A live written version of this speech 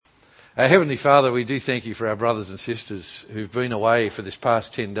Heavenly Father, we do thank you for our brothers and sisters who've been away for this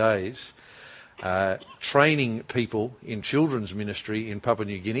past 10 days, training people in children's ministry in Papua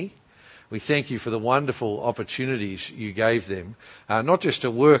New Guinea. We thank you for the wonderful opportunities you gave them, not just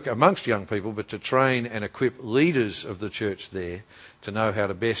to work amongst young people, but to train and equip leaders of the church there to know how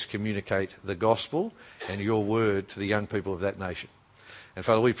to best communicate the gospel and your word to the young people of that nation. And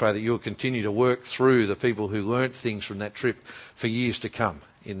Father, we pray that you'll continue to work through the people who learnt things from that trip for years to come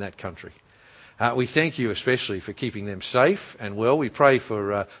in that country. We thank you especially for keeping them safe and well. We pray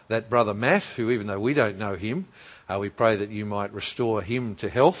for that brother Matt, who even though we don't know him, we pray that you might restore him to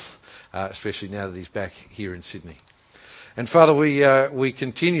health, especially now that he's back here in Sydney. And Father, we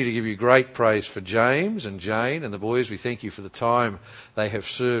continue to give you great praise for James and Jane and the boys. We thank you for the time they have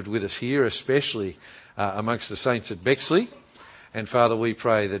served with us here, especially amongst the saints at Bexley. And Father, we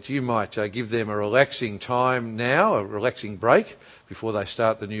pray that you might give them a relaxing time now, a relaxing break before they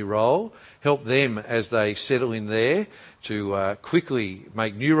start the new role. Help them as they settle in there to quickly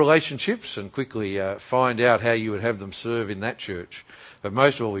make new relationships and quickly find out how you would have them serve in that church. But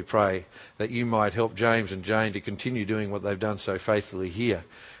most of all, we pray that you might help James and Jane to continue doing what they've done so faithfully here,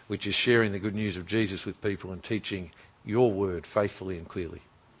 which is sharing the good news of Jesus with people and teaching your word faithfully and clearly.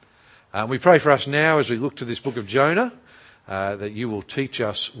 We pray for us now as we look to this book of Jonah, that you will teach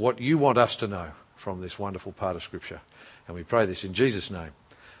us what you want us to know from this wonderful part of Scripture. And we pray this in Jesus' name.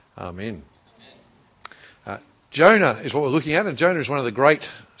 Amen. Jonah is what we're looking at, and Jonah is one of the great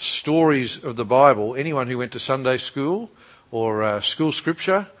stories of the Bible. Anyone who went to Sunday school or school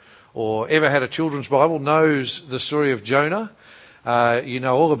scripture or ever had a children's Bible knows the story of Jonah. You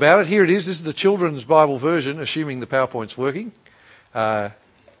know all about it. Here it is. This is the children's Bible version, assuming the PowerPoint's working.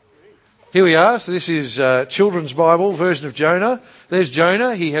 Here we are. So this is children's Bible version of Jonah. There's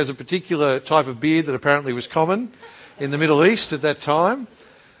Jonah. He has a particular type of beard that apparently was common in the Middle East at that time,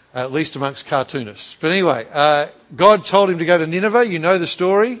 at least amongst cartoonists. But anyway, God told him to go to Nineveh. You know the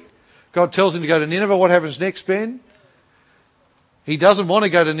story. God tells him to go to Nineveh. What happens next, Ben? He doesn't want to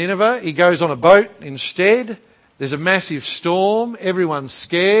go to Nineveh. He goes on a boat instead. There's a massive storm. Everyone's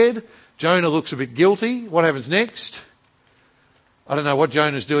scared. Jonah looks a bit guilty. What happens next? I don't know what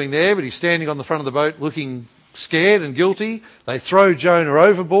Jonah's doing there, but he's standing on the front of the boat looking scared and guilty. They throw Jonah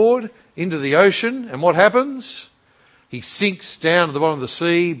overboard into the ocean. And what happens? He sinks down to the bottom of the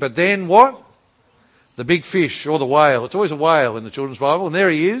sea. But then what? The big fish or the whale. It's always a whale in the children's Bible. And there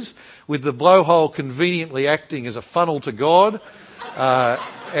he is with the blowhole conveniently acting as a funnel to God.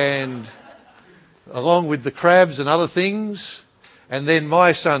 And along with the crabs and other things. And then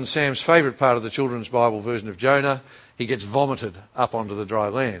my son Sam's favourite part of the children's Bible version of Jonah, he gets vomited up onto the dry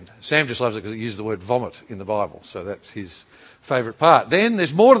land. Sam just loves it because it uses the word vomit in the Bible. So that's his favourite part. Then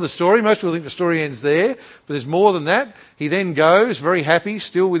there's more to the story. Most people think the story ends there, but there's more than that. He then goes, very happy,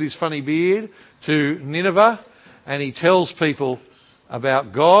 still with his funny beard, to Nineveh, and he tells people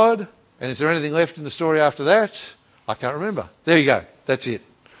about God. And is there anything left in the story after that? I can't remember. There you go. That's it.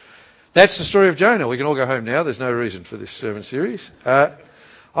 That's the story of Jonah. We can all go home now. There's no reason for this sermon series.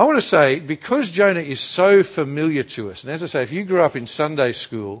 I want to say, because Jonah is so familiar to us, and as I say, if you grew up in Sunday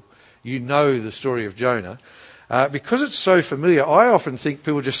school, you know the story of Jonah. Because it's so familiar, I often think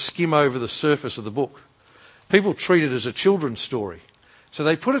people just skim over the surface of the book. People treat it as a children's story. So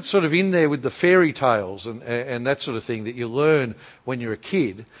they put it sort of in there with the fairy tales and that sort of thing that you learn when you're a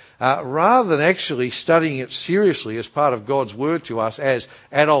kid, rather than actually studying it seriously as part of God's word to us as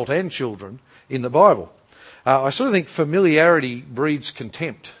adult and children in the Bible. I sort of think familiarity breeds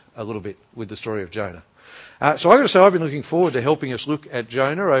contempt a little bit with the story of Jonah. So I've got to say I've been looking forward to helping us look at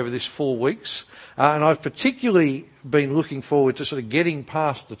Jonah over this 4 weeks. And I've particularly been looking forward to sort of getting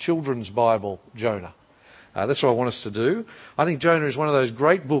past the children's Bible, Jonah. That's what I want us to do. I think Jonah is one of those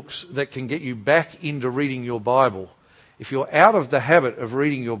great books that can get you back into reading your Bible. If you're out of the habit of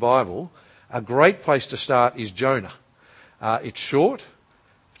reading your Bible, a great place to start is Jonah. It's short.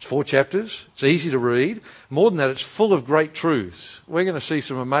 It's 4 chapters. It's easy to read. More than that, it's full of great truths. We're going to see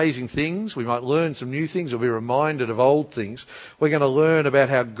some amazing things. We might learn some new things or be reminded of old things. We're going to learn about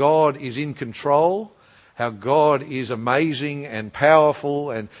how God is in control, how God is amazing and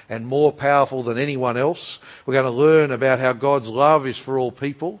powerful and more powerful than anyone else. We're going to learn about how God's love is for all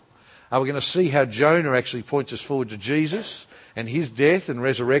people. We're going to see how Jonah actually points us forward to Jesus and his death and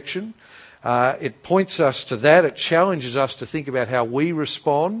resurrection. It points us to that. It challenges us to think about how we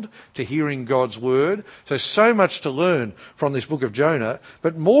respond to hearing God's word. So much to learn from this book of Jonah.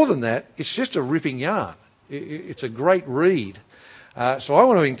 But more than that, it's just a ripping yarn. It's a great read. So I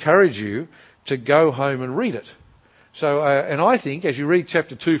want to encourage you to go home and read it. So, and I think as you read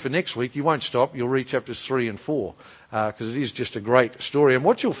chapter 2 for next week, you won't stop. You'll read chapters 3 and 4 because it is just a great story. And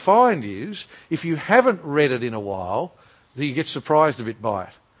what you'll find is, if you haven't read it in a while, that you get surprised a bit by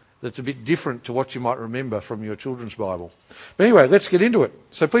it. That's a bit different to what you might remember from your children's Bible. But anyway, let's get into it.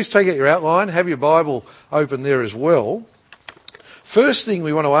 So please take out your outline, have your Bible open there as well. First thing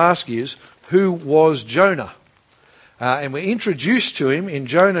we want to ask is, who was Jonah? And we're introduced to him in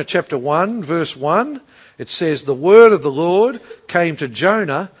Jonah chapter 1, verse 1. It says, "The word of the Lord came to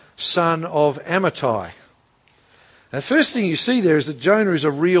Jonah, son of Amittai." Now, the first thing you see there is that Jonah is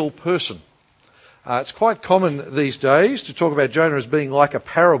a real person. It's quite common these days to talk about Jonah as being like a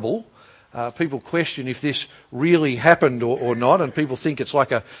parable. People question if this really happened or not, and people think it's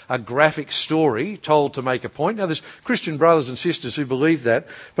like a graphic story told to make a point. Now, there's Christian brothers and sisters who believe that,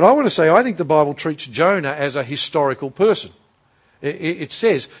 but I want to say I think the Bible treats Jonah as a historical person. It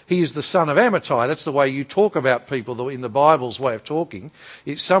says he is the son of Amittai. That's the way you talk about people in the Bible's way of talking.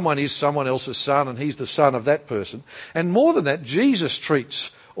 Someone is someone else's son, and he's the son of that person. And more than that, Jesus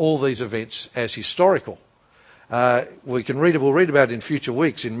treats all these events as historical. We'll read about it in future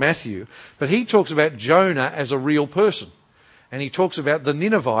weeks in Matthew, but he talks about Jonah as a real person. And he talks about the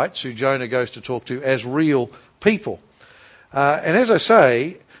Ninevites, who Jonah goes to talk to, as real people. And as I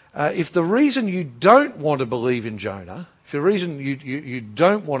say, if the reason you don't want to believe in Jonah, if the reason you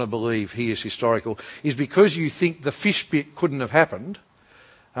don't want to believe he is historical is because you think the fish bit couldn't have happened,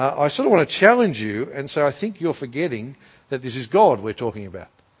 I sort of want to challenge you and say I think you're forgetting that this is God we're talking about.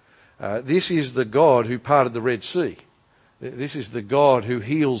 This is the God who parted the Red Sea. This is the God who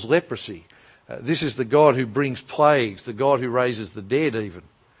heals leprosy. This is the God who brings plagues, the God who raises the dead even.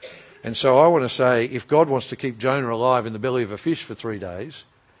 And so I want to say, if God wants to keep Jonah alive in the belly of a fish for 3 days,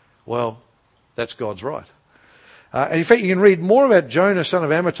 well, that's God's right. And in fact, you can read more about Jonah, son of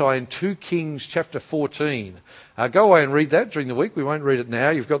Amittai, in 2 Kings chapter 14. Go away and read that during the week. We won't read it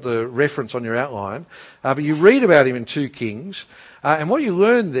now. You've got the reference on your outline. But you read about him in 2 Kings. And what you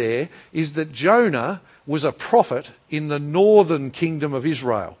learn there is that Jonah was a prophet in the northern kingdom of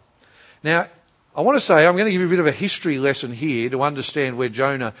Israel. Now, I want to say, I'm going to give you a bit of a history lesson here to understand where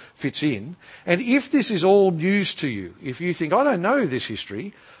Jonah fits in. And if this is all news to you, if you think, I don't know this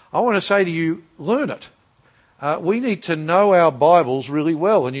history, I want to say to you, learn it. We need to know our Bibles really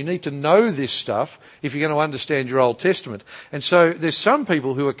well, and you need to know this stuff if you're going to understand your Old Testament. And so there's some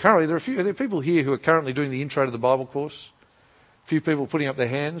people who are currently, there are people here who are currently doing the Intro to the Bible course. A few people putting up their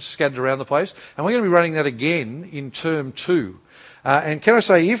hands, scattered around the place. And we're going to be running that again in term 2. And can I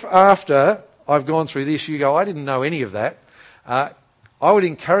say, if after I've gone through this, you go, I didn't know any of that, I would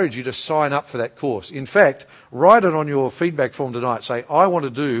encourage you to sign up for that course. In fact, write it on your feedback form tonight. Say, I want to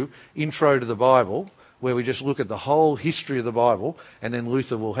do Intro to the Bible, where we just look at the whole history of the Bible, and then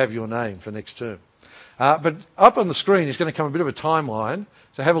Luther will have your name for next term. But up on the screen is going to come a bit of a timeline.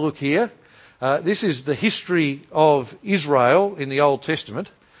 So have a look here. This is the history of Israel in the Old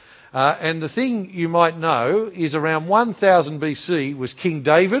Testament. And the thing you might know is around 1000 BC was King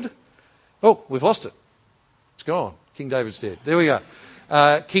David. Oh, we've lost it. It's gone. King David's dead. There we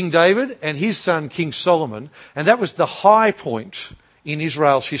go. King David and his son King Solomon. And that was the high point in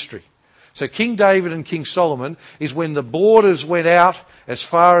Israel's history. So King David and King Solomon is when the borders went out as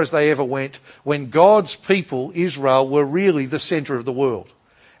far as they ever went, when God's people, Israel, were really the centre of the world.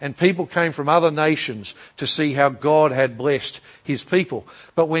 And people came from other nations to see how God had blessed his people.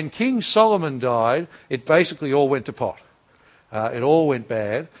 But when King Solomon died, it basically all went to pot. It all went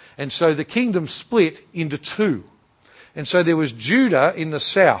bad. And so the kingdom split into 2. And so there was Judah in the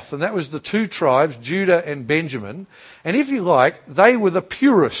south, and that was the 2 tribes, Judah and Benjamin. And if you like, they were the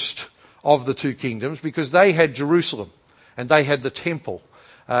purest of the 2 kingdoms because they had Jerusalem and they had the temple.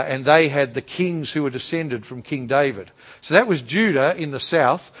 And they had the kings who were descended from King David. So that was Judah in the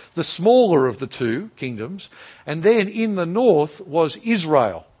south, the smaller of the 2 kingdoms. And then in the north was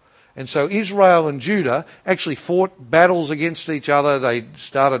Israel. And so Israel and Judah actually fought battles against each other. They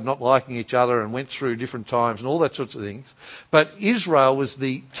started not liking each other and went through different times and all that sorts of things. But Israel was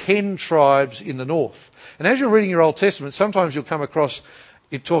the 10 tribes in the north. And as you're reading your Old Testament, sometimes you'll come across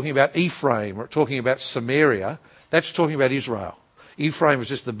it talking about Ephraim or talking about Samaria. That's talking about Israel. Ephraim was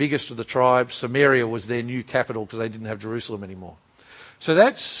just the biggest of the tribes. Samaria was their new capital because they didn't have Jerusalem anymore. So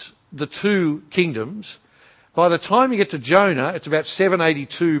that's the 2 kingdoms. By the time you get to Jonah, it's about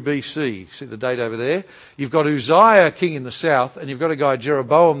 782 BC. See the date over there? You've got Uzziah, king in the south, and you've got a guy,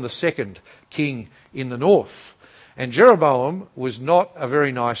 Jeroboam II, king in the north. And Jeroboam was not a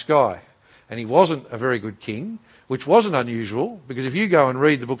very nice guy. And he wasn't a very good king, which wasn't unusual, because if you go and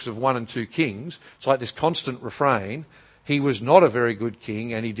read the books of 1 and 2 Kings, it's like this constant refrain. He was not a very good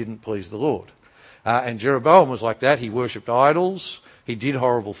king and he didn't please the Lord. And Jeroboam was like that. He worshipped idols. He did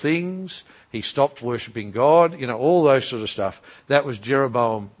horrible things. He stopped worshipping God, all those sort of stuff. That was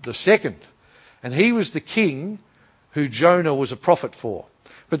Jeroboam II. And he was the king who Jonah was a prophet for.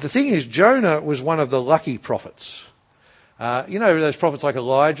 But the thing is, Jonah was one of the lucky prophets. Those prophets like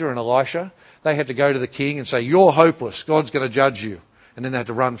Elijah and Elisha? They had to go to the king and say, "You're hopeless. God's going to judge you." And then they had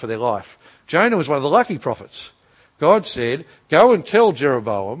to run for their life. Jonah was one of the lucky prophets. God said, "Go and tell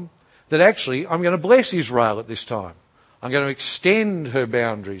Jeroboam that actually I'm going to bless Israel at this time. I'm going to extend her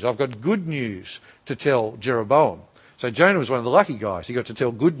boundaries. I've got good news to tell Jeroboam." So Jonah was one of the lucky guys. He got to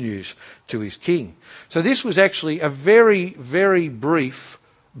tell good news to his king. So this was actually a very, very brief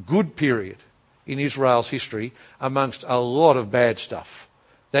good period in Israel's history amongst a lot of bad stuff.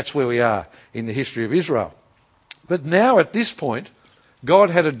 That's where we are in the history of Israel. But now at this point, God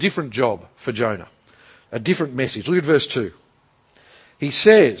had a different job for Jonah, a different message. Look at verse 2. He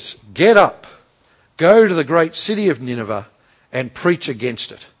says, "Get up, go to the great city of Nineveh and preach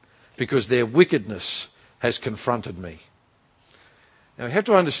against it, because their wickedness has confronted me." Now you have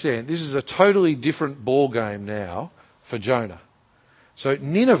to understand, this is a totally different ball game now for Jonah. So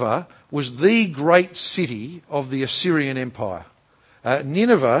Nineveh was the great city of the Assyrian Empire.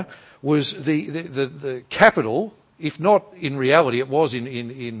 Nineveh was the capital, if not in reality, it was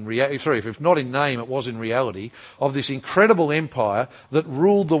if not in name, it was in reality, of this incredible empire that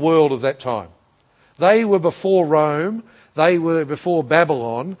ruled the world of that time. They were before Rome, they were before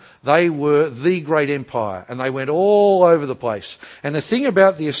Babylon, they were the great empire, and they went all over the place. And the thing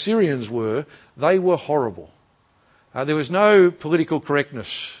about the Assyrians they were horrible. There was no political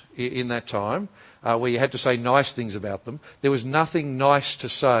correctness in that time where you had to say nice things about them. There was nothing nice to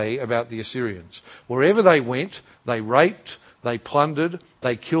say about the Assyrians. Wherever they went, they raped, they plundered,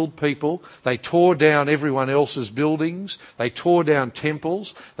 they killed people, they tore down everyone else's buildings, they tore down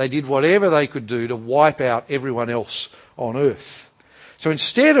temples, they did whatever they could do to wipe out everyone else on earth. So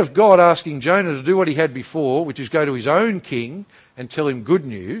instead of God asking Jonah to do what he had before, which is go to his own king and tell him good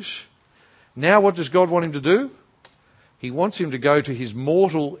news, now what does God want him to do? He wants him to go to his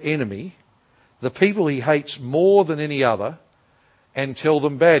mortal enemy, the people he hates more than any other, and tell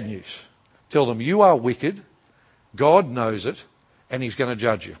them bad news. Tell them, you are wicked, God knows it, and he's going to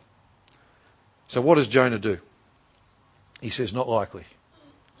judge you. So what does Jonah do? He says, not likely.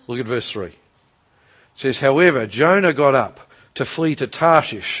 Look at verse 3. It says, "However, Jonah got up to flee to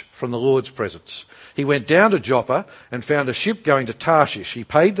Tarshish from the Lord's presence. He went down to Joppa and found a ship going to Tarshish. He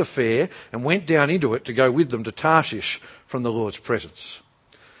paid the fare and went down into it to go with them to Tarshish from the Lord's presence."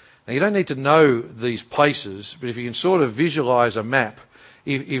 Now, you don't need to know these places, but if you can sort of visualise a map,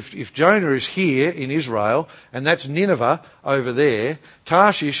 if Jonah is here in Israel, and that's Nineveh over there,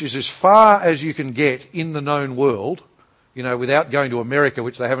 Tarshish is as far as you can get in the known world, without going to America,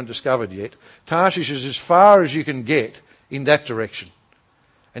 which they haven't discovered yet. Tarshish is as far as you can get in that direction.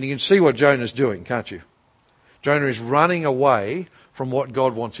 And you can see what Jonah's doing, can't you? Jonah is running away from what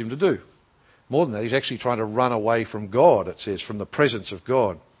God wants him to do. More than that, he's actually trying to run away from God, it says, from the presence of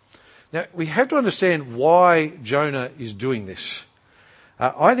God. Now, we have to understand why Jonah is doing this.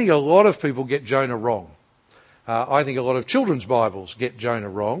 I think a lot of people get Jonah wrong. I think a lot of children's Bibles get Jonah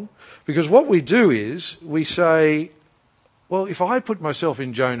wrong, because what we do is we say, well, if I put myself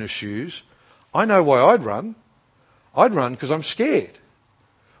in Jonah's shoes, I know why I'd run. I'd run because I'm scared.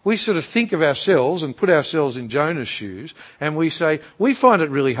 We sort of think of ourselves and put ourselves in Jonah's shoes, and we say, we find it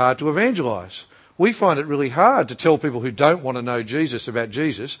really hard to evangelise. We find it really hard to tell people who don't want to know Jesus about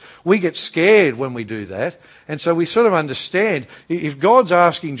Jesus. We get scared when we do that. And so we sort of understand, if God's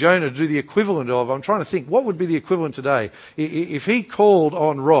asking Jonah to do the equivalent of, I'm trying to think, what would be the equivalent today? If he called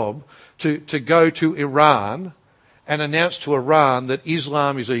on Rob to go to Iran and announce to Iran that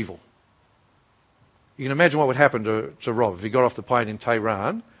Islam is evil. You can imagine what would happen to Rob if he got off the plane in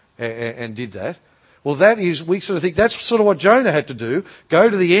Tehran and did that. Well, we sort of think that's sort of what Jonah had to do. Go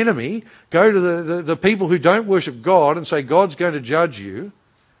to the enemy, go to the people who don't worship God and say, God's going to judge you.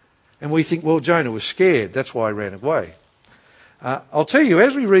 And we think, well, Jonah was scared. That's why he ran away. I'll tell you,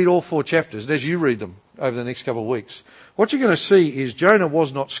 as we read all 4 chapters, and as you read them over the next couple of weeks, what you're going to see is Jonah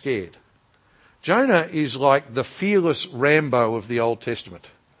was not scared. Jonah is like the fearless Rambo of the Old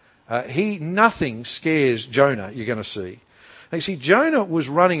Testament. Nothing scares Jonah, you're going to see. Now, you see, Jonah was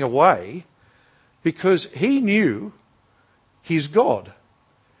running away because he knew his God.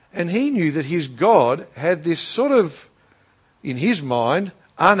 And he knew that his God had this sort of, in his mind,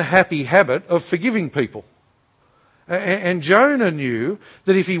 unhappy habit of forgiving people. And Jonah knew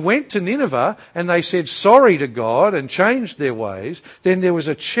that if he went to Nineveh and they said sorry to God and changed their ways, then there was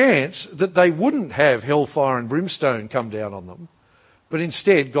a chance that they wouldn't have hellfire and brimstone come down on them, but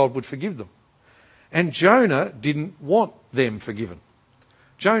instead God would forgive them. And Jonah didn't want them forgiven.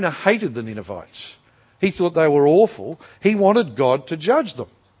 Jonah hated the Ninevites. He thought they were awful. He wanted God to judge them,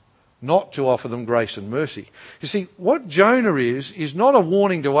 not to offer them grace and mercy. You see, what Jonah is not a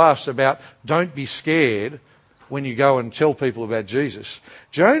warning to us about don't be scared when you go and tell people about Jesus.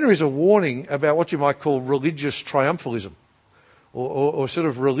 Jonah is a warning about what you might call religious triumphalism or sort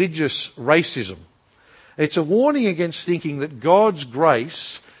of religious racism. It's a warning against thinking that God's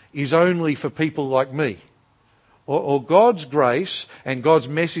grace is only for people like me. Or God's grace and God's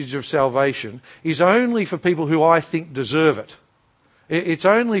message of salvation is only for people who I think deserve it. It's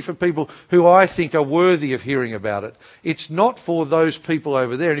only for people who I think are worthy of hearing about it. It's not for those people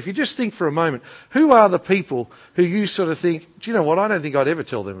over there. And if you just think for a moment, who are the people who you sort of think, do you know what, I don't think I'd ever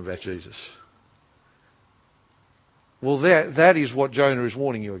tell them about Jesus? Well, that is what Jonah is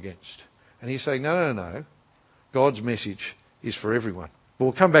warning you against. And he's saying, no. God's message is for everyone. But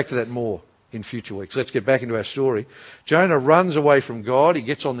we'll come back to that more in future weeks. Let's get back into our story. Jonah runs away from God. He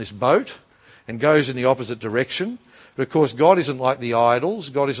gets on this boat and goes in the opposite direction. But of course, God isn't like the idols.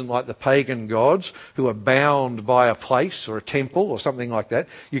 God isn't like the pagan gods who are bound by a place or a temple or something like that.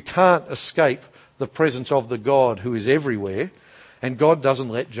 You can't escape the presence of the God who is everywhere. And God doesn't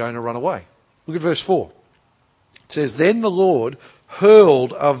let Jonah run away. Look at verse 4. It says, "Then the Lord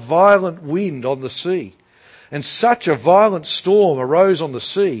hurled a violent wind on the sea, and such a violent storm arose on the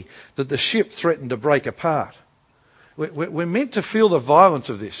sea that the ship threatened to break apart." We're meant to feel the violence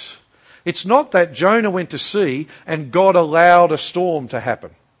of this. It's not that Jonah went to sea and God allowed a storm to happen.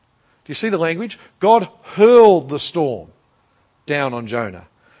 Do you see the language? God hurled the storm down on Jonah.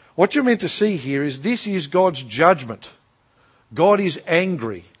 What you're meant to see here is this is God's judgment. God is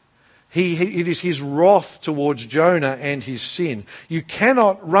angry. It is his wrath towards Jonah and his sin. You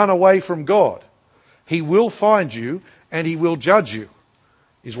cannot run away from God. He will find you and he will judge you,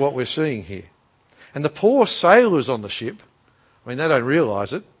 is what we're seeing here. And the poor sailors on the ship, I mean, they don't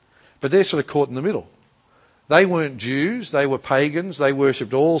realise it, but they're sort of caught in the middle. They weren't Jews, they were pagans, they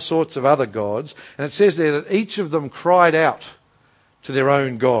worshipped all sorts of other gods. And it says there that each of them cried out to their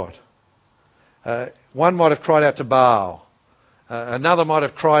own god. One might have cried out to Baal. Another might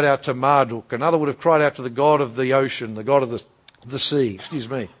have cried out to Marduk. Another would have cried out to the god of the ocean, the god of the sea.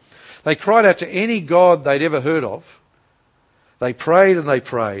 They cried out to any god they'd ever heard of. They prayed and they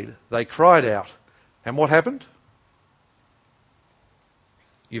prayed. They cried out. And what happened?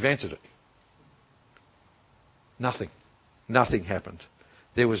 You've answered it. Nothing. Nothing happened.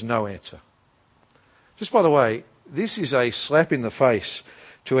 There was no answer. Just by the way, this is a slap in the face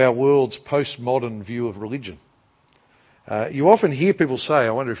to our world's postmodern view of religion. You often hear people say,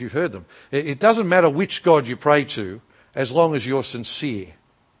 I wonder if you've heard them, it doesn't matter which God you pray to as long as you're sincere.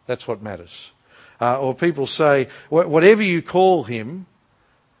 That's what matters. Or people say, whatever you call him,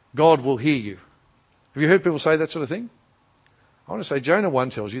 God will hear you. Have you heard people say that sort of thing? I want to say Jonah 1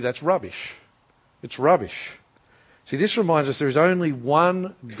 tells you that's rubbish. It's rubbish. See, this reminds us there is only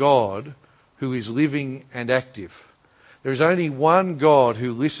one God who is living and active. There is only one God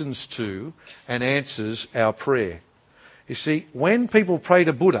who listens to and answers our prayer. You see, when people pray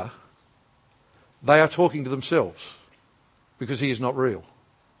to Buddha, they are talking to themselves because he is not real.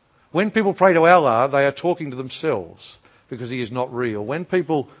 When people pray to Allah, they are talking to themselves because he is not real. When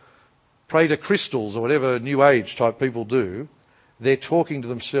people pray to crystals or whatever New Age type people do, they're talking to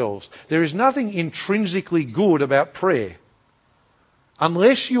themselves. There is nothing intrinsically good about prayer.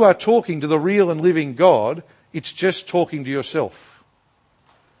 Unless you are talking to the real and living God, it's just talking to yourself.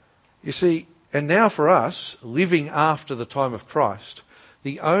 You see, and now for us, living after the time of Christ,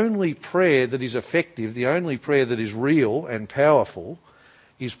 the only prayer that is effective, the only prayer that is real and powerful,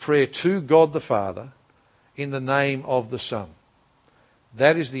 is prayer to God the Father in the name of the Son.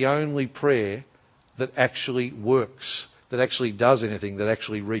 That is the only prayer that actually works, that actually does anything, that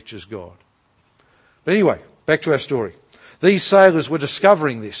actually reaches God. But anyway, back to our story. These sailors were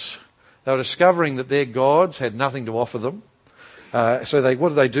discovering this. They were discovering that their gods had nothing to offer them. So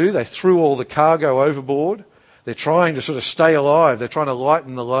what do? They threw all the cargo overboard. They're trying to sort of stay alive. They're trying to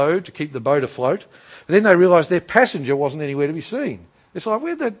lighten the load to keep the boat afloat. But then they realised their passenger wasn't anywhere to be seen. It's like,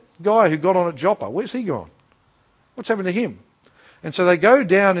 where'd that guy who got on at Joppa? Where's he gone? What's happened to him? And so they go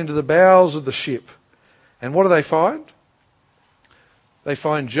down into the bowels of the ship. And what do they find? They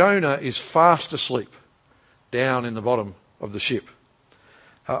find Jonah is fast asleep down in the bottom of the ship.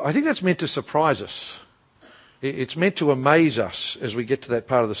 I think that's meant to surprise us. It's meant to amaze us as we get to that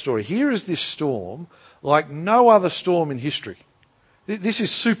part of the story. Here is this storm like no other storm in history. This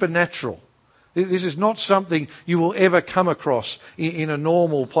is supernatural. This is not something you will ever come across in a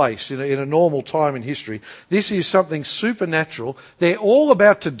normal place, in a normal time in history. This is something supernatural. They're all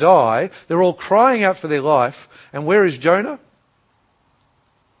about to die. They're all crying out for their life. And where is Jonah?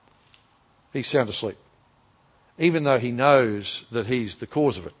 he's sound asleep, even though he knows that he's the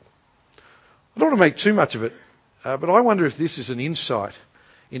cause of it. I don't want to make too much of it, but I wonder if this is an insight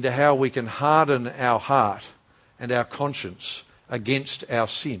into how we can harden our heart and our conscience against our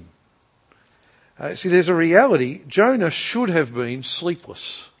sin. See, there's a reality. Jonah should have been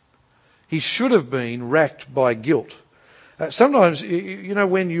sleepless. He should have been racked by guilt. Sometimes,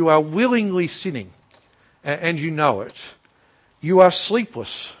 when you are willingly sinning and you know it, you are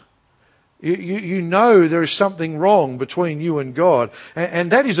sleepless. You know there is something wrong between you and God.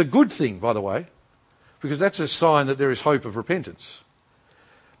 And that is a good thing, by the way, because that's a sign that there is hope of repentance.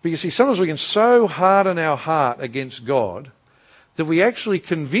 But you see, sometimes we can so harden our heart against God that we actually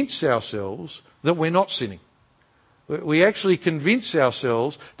convince ourselves that we're not sinning. We actually convince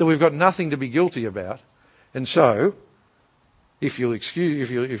ourselves that we've got nothing to be guilty about. And so, if you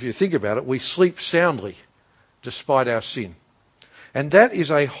think about it, we sleep soundly despite our sin. And that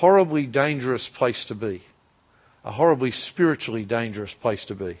is a horribly dangerous place to be. A horribly spiritually dangerous place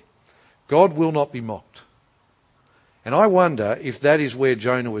to be. God will not be mocked. And I wonder if that is where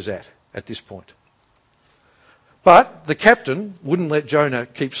Jonah was at this point. But the captain wouldn't let Jonah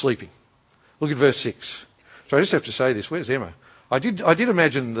keep sleeping. Look at verse 6. So I just have to say this. Where's Emma? I did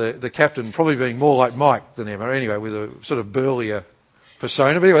imagine the captain probably being more like Mike than Emma, anyway, with a sort of burlier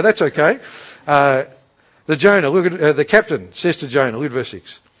persona. But anyway, that's okay. The captain says to Jonah, look at verse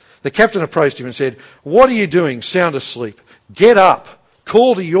 6. The captain approached him and said, "What are you doing, sound asleep? Get up,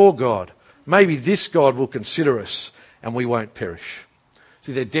 call to your God. Maybe this God will consider us and we won't perish."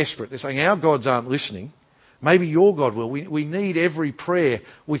 See, they're desperate. They're saying, our gods aren't listening. Maybe your God will. We need every prayer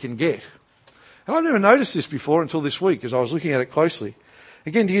we can get. And I've never noticed this before until this week as I was looking at it closely.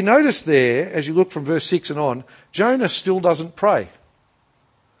 Again, do you notice there, as you look from verse 6 and on, Jonah still doesn't pray.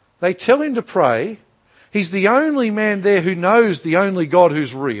 They tell him to pray. He's the only man there who knows the only God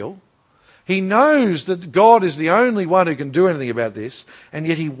who's real. He knows that God is the only one who can do anything about this, and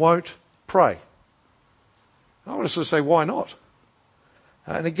yet he won't pray. I want to sort of say, why not?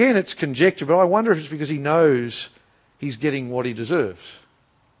 And again, it's conjecture, but I wonder if it's because he knows he's getting what he deserves.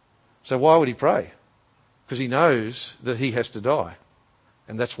 So why would he pray? Because he knows that he has to die.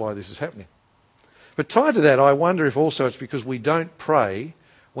 And that's why this is happening. But tied to that, I wonder if also it's because we don't pray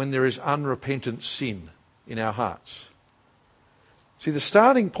when there is unrepentant sin in our hearts. See, the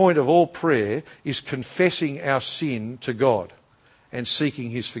starting point of all prayer is confessing our sin to God and seeking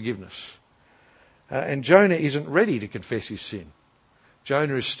his forgiveness. And Jonah isn't ready to confess his sin.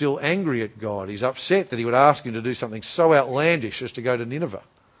 Jonah is still angry at God. He's upset that he would ask him to do something so outlandish as to go to Nineveh.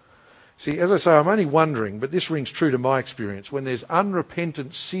 See, as I say, I'm only wondering, but this rings true to my experience. When there's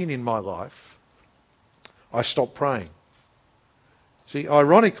unrepentant sin in my life, I stop praying. See,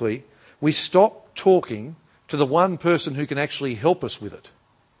 ironically, we stop talking to the one person who can actually help us with it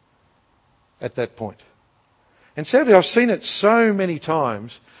at that point. And sadly, I've seen it so many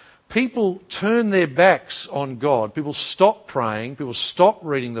times. People turn their backs on God. People stop praying. People stop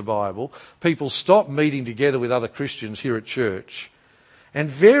reading the Bible. People stop meeting together with other Christians here at church. And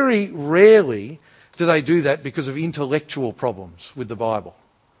very rarely do they do that because of intellectual problems with the Bible.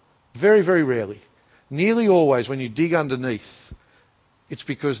 Very, very rarely. Nearly always, when you dig underneath, it's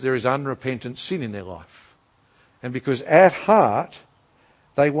because there is unrepentant sin in their life. And because at heart,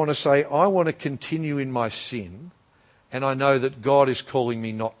 they want to say, I want to continue in my sin, and I know that God is calling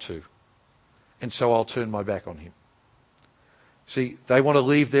me not to. And so I'll turn my back on him. See, they want to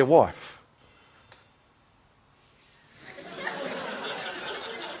leave their wife.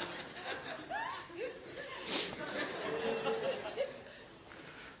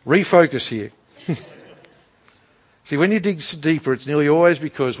 Refocus here. See, when you dig deeper, it's nearly always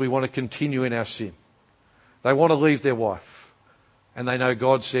because we want to continue in our sin. They want to leave their wife, and they know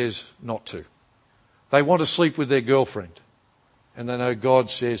God says not to. They want to sleep with their girlfriend, and they know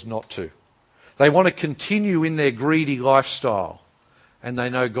God says not to. They want to continue in their greedy lifestyle, and they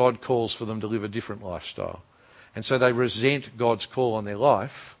know God calls for them to live a different lifestyle. And so they resent God's call on their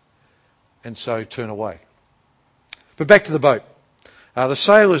life, and so turn away. But back to the boat. The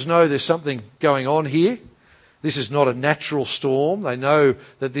sailors know there's something going on here. This is not a natural storm. They know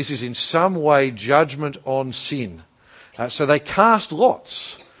that this is in some way judgment on sin. So they cast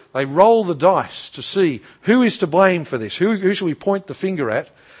lots. They roll the dice to see who is to blame for this. Who should we point the finger at?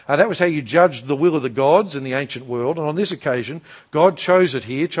 That was how you judged the will of the gods in the ancient world. And on this occasion, God chose it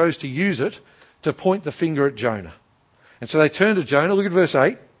here, chose to use it to point the finger at Jonah. And so they turned to Jonah. Look at verse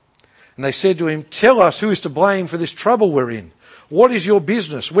 8. And they said to him, "Tell us who is to blame for this trouble we're in. What is your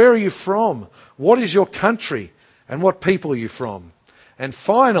business? Where are you from? What is your country? And what people are you from?" And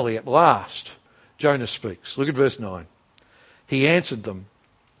finally, at last, Jonah speaks. Look at verse 9. He answered them,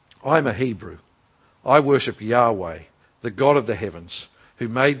 I'm a Hebrew. I worship Yahweh, the God of the heavens, who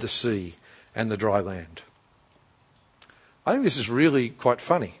made the sea and the dry land. I think this is really quite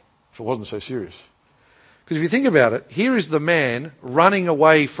funny, if it wasn't so serious. Because if you think about it, here is the man running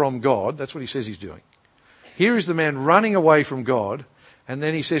away from God. That's what he says he's doing. Here is the man running away from God, and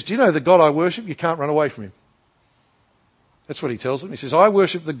then he says, do you know the God I worship? You can't run away from him. That's what he tells them. He says, I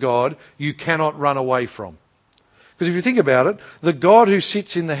worship the God you cannot run away from. Because if you think about it, the God who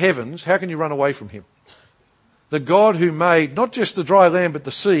sits in the heavens, how can you run away from him? The God who made not just the dry land but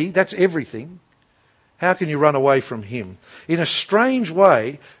the sea, that's everything. How can you run away from him? In a strange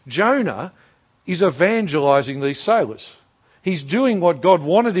way, Jonah is evangelizing these sailors. He's doing what God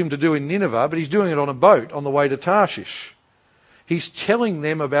wanted him to do in Nineveh, but he's doing it on a boat on the way to Tarshish. He's telling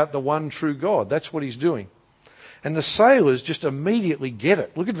them about the one true God. That's what he's doing. And the sailors just immediately get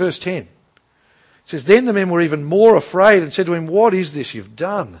it. Look at verse 10. It says, then the men were even more afraid and said to him, what is this you've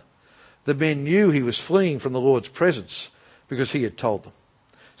done? The men knew he was fleeing from the Lord's presence because he had told them.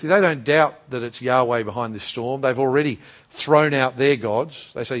 See, they don't doubt that it's Yahweh behind this storm. They've already thrown out their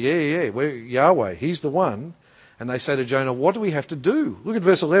gods. They say, yeah, we're Yahweh. He's the one. And they say to Jonah, what do we have to do? Look at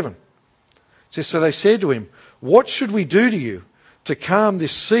verse 11. It says, so they said to him, what should we do to you to calm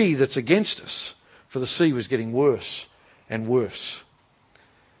this sea that's against us? For the sea was getting worse and worse.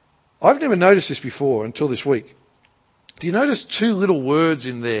 I've never noticed this before until this week. Do you notice two little words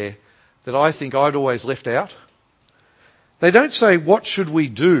in there that I think I'd always left out? They don't say, what should we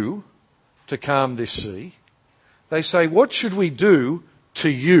do to calm this sea? They say, what should we do to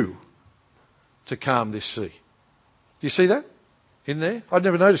you to calm this sea? Do you see that in there? I'd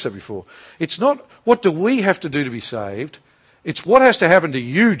never noticed that before. It's not, what do we have to do to be saved? It's what has to happen to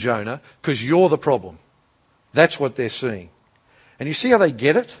you, Jonah, because you're the problem. That's what they're seeing. And you see how they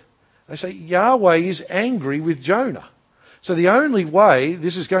get it? They say, Yahweh is angry with Jonah. So the only way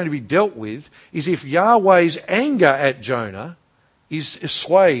this is going to be dealt with is if Yahweh's anger at Jonah is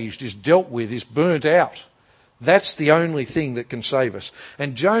assuaged, is dealt with, is burnt out. That's the only thing that can save us.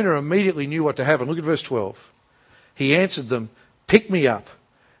 And Jonah immediately knew what to happen. Look at verse 12. He answered them, pick me up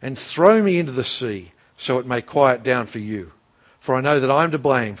and throw me into the sea so it may quiet down for you. For I know that I am to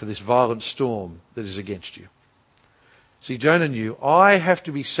blame for this violent storm that is against you. See, Jonah knew, I have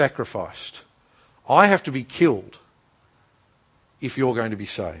to be sacrificed. I have to be killed if you're going to be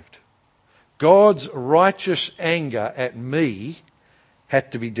saved. God's righteous anger at me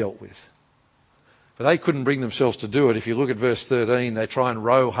had to be dealt with. But they couldn't bring themselves to do it. If you look at verse 13, they try and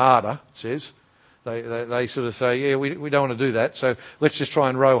row harder, it says. They sort of say, yeah, we don't want to do that, so let's just try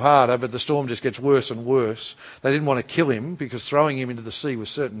and row harder, but the storm just gets worse and worse. They didn't want to kill him because throwing him into the sea was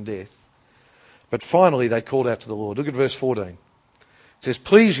certain death. But finally they called out to the Lord. Look at verse 14. It says,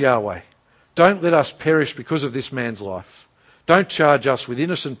 please, Yahweh, don't let us perish because of this man's life. Don't charge us with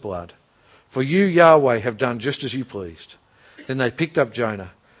innocent blood, for you, Yahweh, have done just as you pleased. Then they picked up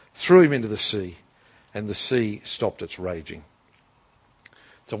Jonah, threw him into the sea, and the sea stopped its raging.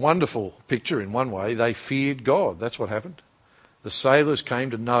 It's a wonderful picture in one way. They feared God. That's what happened. The sailors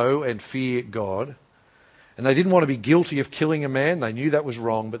came to know and fear God. And they didn't want to be guilty of killing a man. They knew that was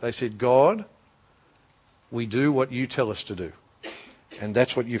wrong. But they said, God, we do what you tell us to do. And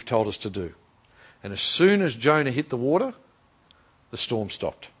that's what you've told us to do. And as soon as Jonah hit the water, the storm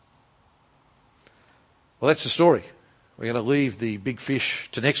stopped. Well, that's the story. We're going to leave the big fish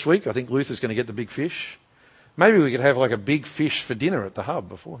to next week. I think Luther's going to get the big fish. Maybe we could have like a big fish for dinner at the hub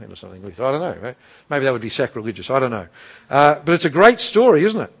beforehand or something. I don't know. Maybe that would be sacrilegious. I don't know. But it's a great story,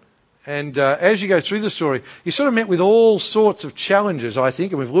 isn't it? And as you go through the story, you're sort of met with all sorts of challenges, I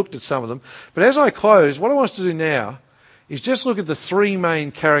think, and we've looked at some of them. But as I close, what I want us to do now is just look at the three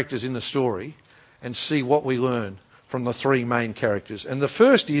main characters in the story and see what we learn from the three main characters. And the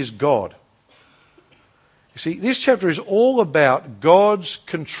first is God. You see, this chapter is all about God's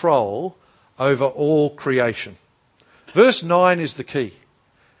control over all creation. Verse 9 is the key.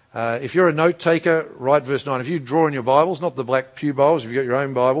 If you're a note taker, write verse 9. If you draw in your Bibles, not the black pew Bibles, if you've got your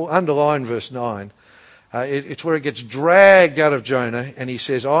own Bible, underline verse 9. It's where it gets dragged out of Jonah, and he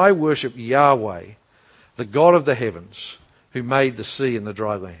says, I worship Yahweh, the God of the heavens, who made the sea and the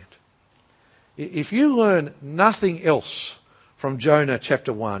dry land. If you learn nothing else from Jonah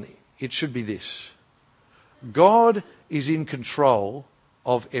chapter 1, it should be this. God is in control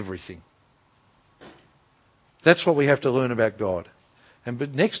of everything. That's what we have to learn about God.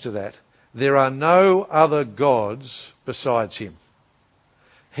 But next to that, there are no other gods besides him.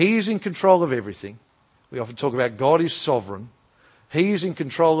 He is in control of everything. We often talk about God is sovereign. He is in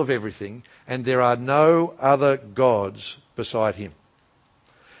control of everything, and there are no other gods beside him.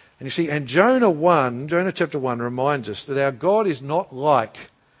 And you see, and Jonah chapter 1 reminds us that our God is not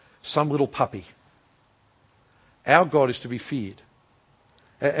like some little puppy. Our God is to be feared.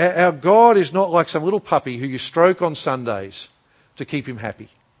 Our God is not like some little puppy who you stroke on Sundays to keep him happy,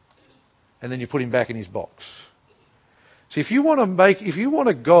 and then you put him back in his box. See, if you want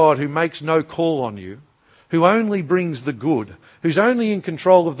a God who makes no call on you, who only brings the good, who's only in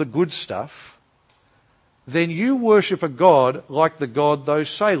control of the good stuff, then you worship a God like the God those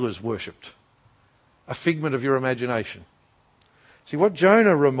sailors worshipped, a figment of your imagination. See, what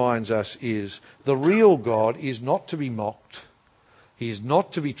Jonah reminds us is the real God is not to be mocked. He is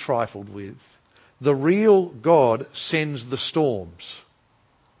not to be trifled with. The real God sends the storms,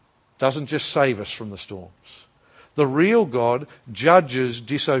 doesn't just save us from the storms. The real God judges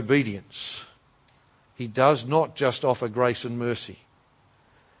disobedience. He does not just offer grace and mercy.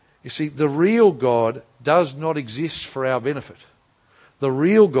 You see, the real God does not exist for our benefit. The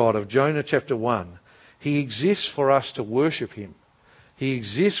real God of Jonah chapter 1, he exists for us to worship him. He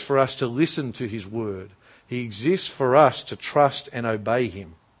exists for us to listen to his word. He exists for us to trust and obey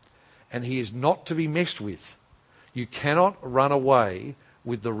him. And he is not to be messed with. You cannot run away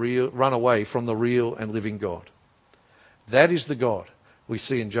from the real and living God. That is the God we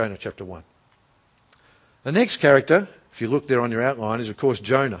see in Jonah chapter 1. The next character, if you look there on your outline, is of course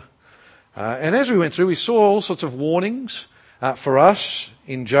Jonah. And as we went through, we saw all sorts of warnings for us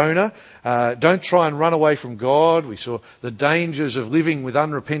in Jonah. Don't try and run away from God. We saw the dangers of living with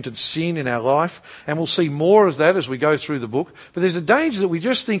unrepentant sin in our life. And we'll see more of that as we go through the book. But there's a danger that we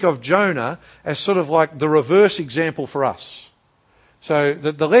just think of Jonah as sort of like the reverse example for us. So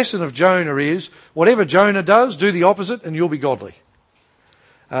the lesson of Jonah is, whatever Jonah does, do the opposite and you'll be godly.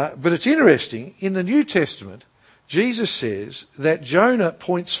 But it's interesting, in the New Testament, Jesus says that Jonah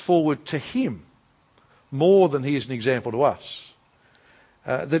points forward to him more than he is an example to us.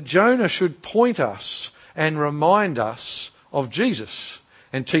 That Jonah should point us and remind us of Jesus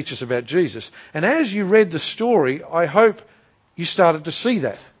and teach us about Jesus. And as you read the story, I hope you started to see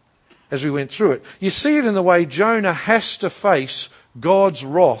that as we went through it. You see it in the way Jonah has to face God's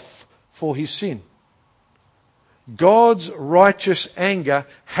wrath for his sin. God's righteous anger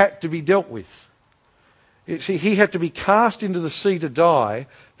had to be dealt with. You see, he had to be cast into the sea to die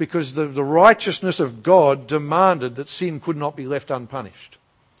because the righteousness of God demanded that sin could not be left unpunished.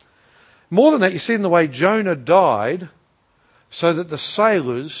 More than that, you see in the way Jonah died so that the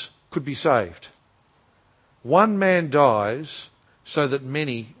sailors could be saved. One man dies so that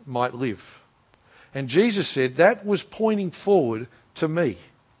many might live. And Jesus said that was pointing forward to me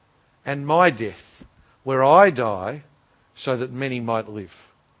and my death, where I die so that many might live.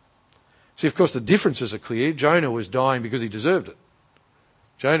 See, of course, the differences are clear. Jonah was dying because he deserved it.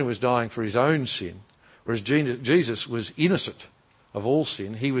 Jonah was dying for his own sin, whereas Jesus was innocent of all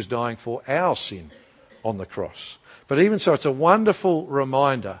sin. He was dying for our sin on the cross. But even so, it's a wonderful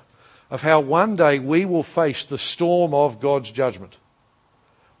reminder of how one day we will face the storm of God's judgment.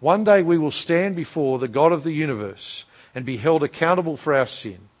 One day we will stand before the God of the universe and be held accountable for our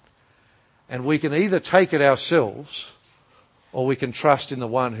sin. And we can either take it ourselves or we can trust in the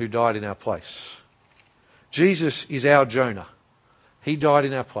one who died in our place. Jesus is our Jonah. He died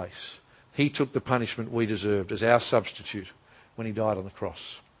in our place. He took the punishment we deserved as our substitute when he died on the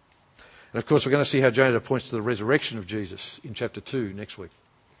cross. And of course, we're going to see how Jonah points to the resurrection of Jesus in chapter 2 next week.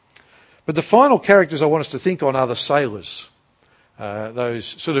 But the final characters I want us to think on are the sailors, those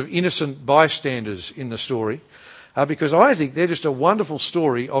sort of innocent bystanders in the story, because I think they're just a wonderful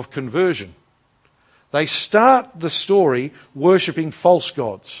story of conversion. They start the story worshipping false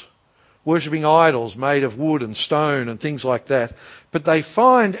gods, worshipping idols made of wood and stone and things like that. But they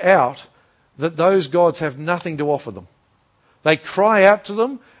find out that those gods have nothing to offer them. They cry out to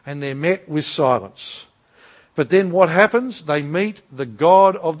them and they're met with silence. But then what happens? They meet the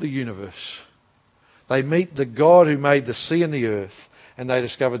God of the universe. They meet the God who made the sea and the earth, and they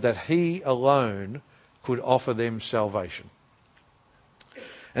discovered that he alone could offer them salvation.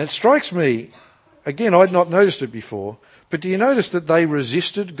 And it strikes me, again, I'd not noticed it before, but do you notice that they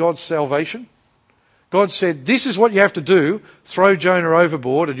resisted God's salvation? God said, this is what you have to do, throw Jonah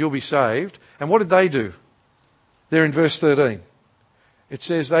overboard and you'll be saved. And what did they do? There in verse 13. It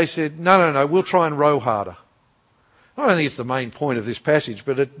says they said, no, we'll try and row harder. I don't think it's the main point of this passage,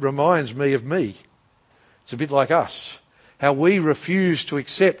 but it reminds me of me. It's a bit like us, how we refuse to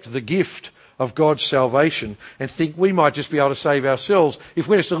accept the gift of God's salvation and think we might just be able to save ourselves if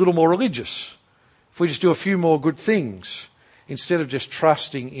we're just a little more religious, if we just do a few more good things, instead of just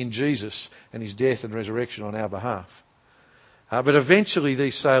trusting in Jesus and his death and resurrection on our behalf. But eventually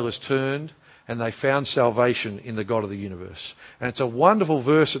these sailors turned and they found salvation in the God of the universe. And it's a wonderful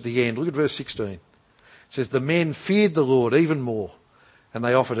verse at the end. Look at verse 16. It says, the men feared the Lord even more, and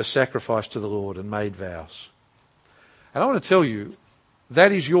they offered a sacrifice to the Lord and made vows. And I want to tell you,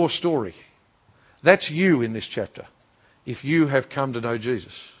 that is your story. That's you in this chapter, if you have come to know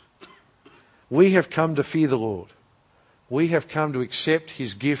Jesus. We have come to fear the Lord. We have come to accept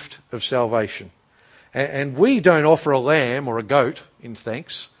his gift of salvation. And we don't offer a lamb or a goat in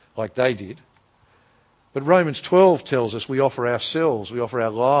thanks like they did. But Romans 12 tells us we offer ourselves, we offer our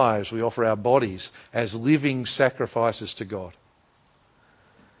lives, we offer our bodies as living sacrifices to God.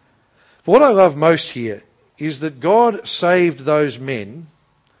 But what I love most here is that God saved those men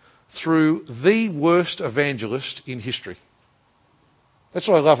through the worst evangelist in history. That's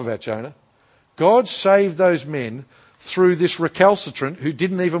what I love about Jonah. God saved those men through this recalcitrant who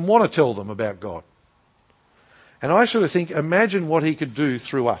didn't even want to tell them about God. And I sort of think, imagine what he could do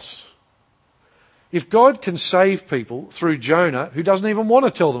through us. If God can save people through Jonah, who doesn't even want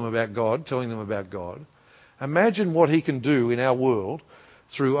to tell them about God, telling them about God, imagine what he can do in our world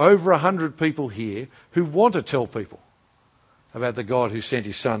through over 100 people here who want to tell people about the God who sent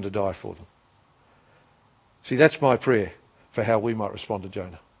his son to die for them. See, that's my prayer for how we might respond to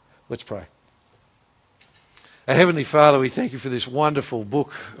Jonah. Let's pray. Our Heavenly Father, we thank you for this wonderful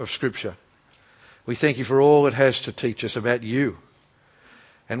book of Scripture. We thank you for all it has to teach us about you.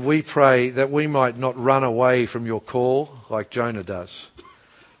 And we pray that we might not run away from your call like Jonah does,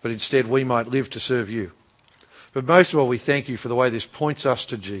 but instead we might live to serve you. But most of all, we thank you for the way this points us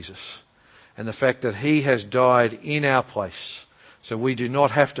to Jesus and the fact that he has died in our place so we do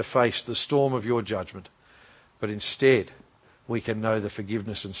not have to face the storm of your judgment, but instead we can know the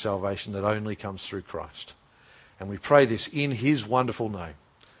forgiveness and salvation that only comes through Christ. And we pray this in his wonderful name.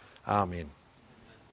 Amen.